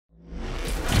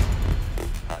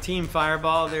Team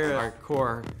Fireball, they're our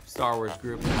core Star Wars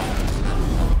group.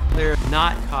 They're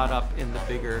not caught up in the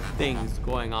bigger things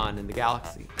going on in the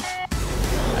galaxy.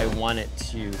 I want it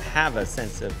to have a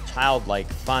sense of childlike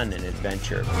fun and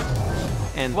adventure.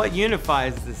 And what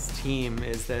unifies this team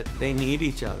is that they need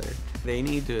each other. They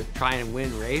need to try and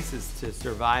win races to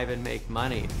survive and make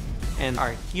money. And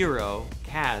our hero,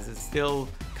 Kaz, is still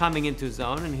coming into his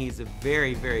own, and he's a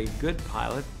very, very good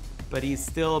pilot, but he's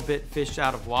still a bit fish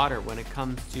out of water when it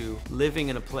comes to living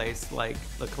in a place like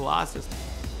the Colossus.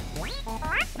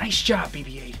 Nice job,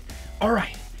 BB-8. All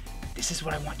right, this is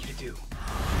what I want you to do.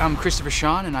 I'm Christopher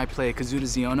Sean, and I play Kazuda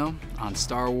Xiono on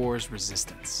Star Wars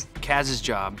Resistance. Kaz's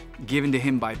job, given to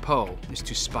him by Poe, is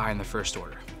to spy in the First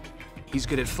Order. He's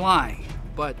good at flying,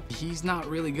 but he's not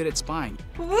really good at spying.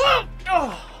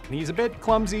 He's a bit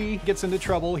clumsy, gets into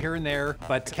trouble here and there,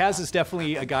 but Kaz is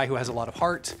definitely a guy who has a lot of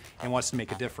heart and wants to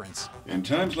make a difference. In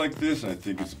times like this, I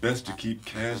think it's best to keep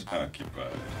Kaz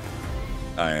occupied.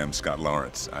 I am Scott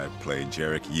Lawrence. I play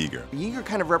Jarek Yeager. Yeager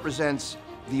kind of represents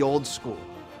the old school.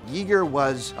 Yeager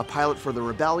was a pilot for the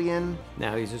Rebellion.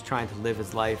 Now he's just trying to live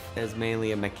his life as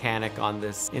mainly a mechanic on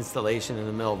this installation in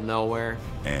the middle of nowhere.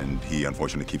 And he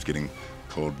unfortunately keeps getting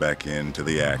pulled back into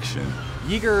the action.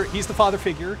 Yeager, he's the father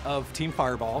figure of Team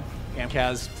Fireball, and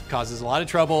Kaz causes a lot of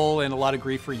trouble and a lot of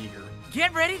grief for Yeager.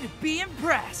 Get ready to be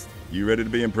impressed. You ready to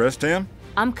be impressed, Tam?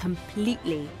 I'm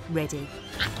completely ready.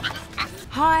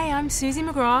 Hi, I'm Susie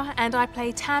McGraw, and I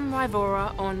play Tam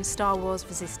Rivora on Star Wars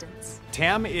Resistance.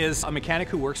 Tam is a mechanic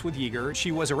who works with Yeager.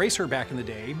 She was a racer back in the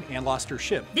day and lost her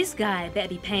ship. This guy better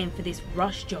be paying for this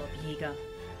rush job, Yeager.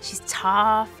 She's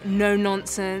tough, no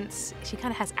nonsense. She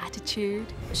kind of has attitude.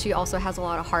 She also has a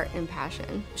lot of heart and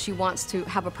passion. She wants to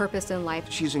have a purpose in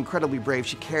life. She's incredibly brave.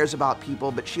 She cares about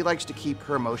people, but she likes to keep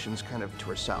her emotions kind of to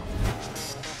herself.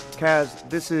 Kaz,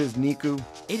 this is Niku.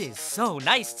 It is so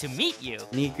nice to meet you.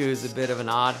 Niku's a bit of an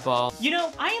oddball. You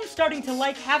know, I am starting to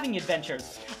like having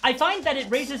adventures. I find that it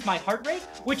raises my heart rate,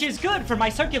 which is good for my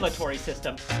circulatory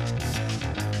system.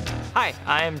 Hi,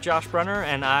 I am Josh Brunner,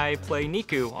 and I play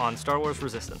Niku on Star Wars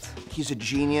Resistance. He's a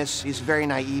genius. He's very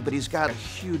naive, but he's got a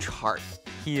huge heart.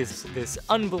 He is this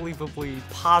unbelievably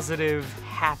positive,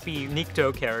 happy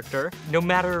Nikto character. No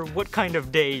matter what kind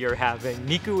of day you're having,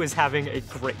 Niku is having a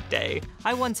great day.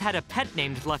 I once had a pet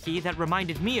named Lucky that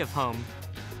reminded me of home.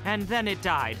 And then it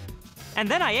died. And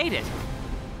then I ate it.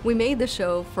 We made the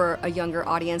show for a younger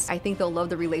audience. I think they'll love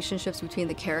the relationships between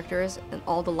the characters and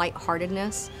all the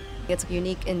lightheartedness. It's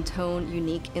unique in tone,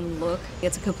 unique in look.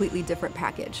 It's a completely different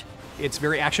package. It's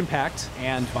very action-packed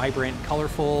and vibrant and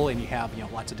colorful, and you have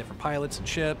lots of different pilots and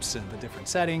ships and the different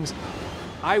settings.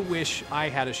 I wish I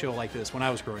had a show like this when I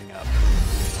was growing up.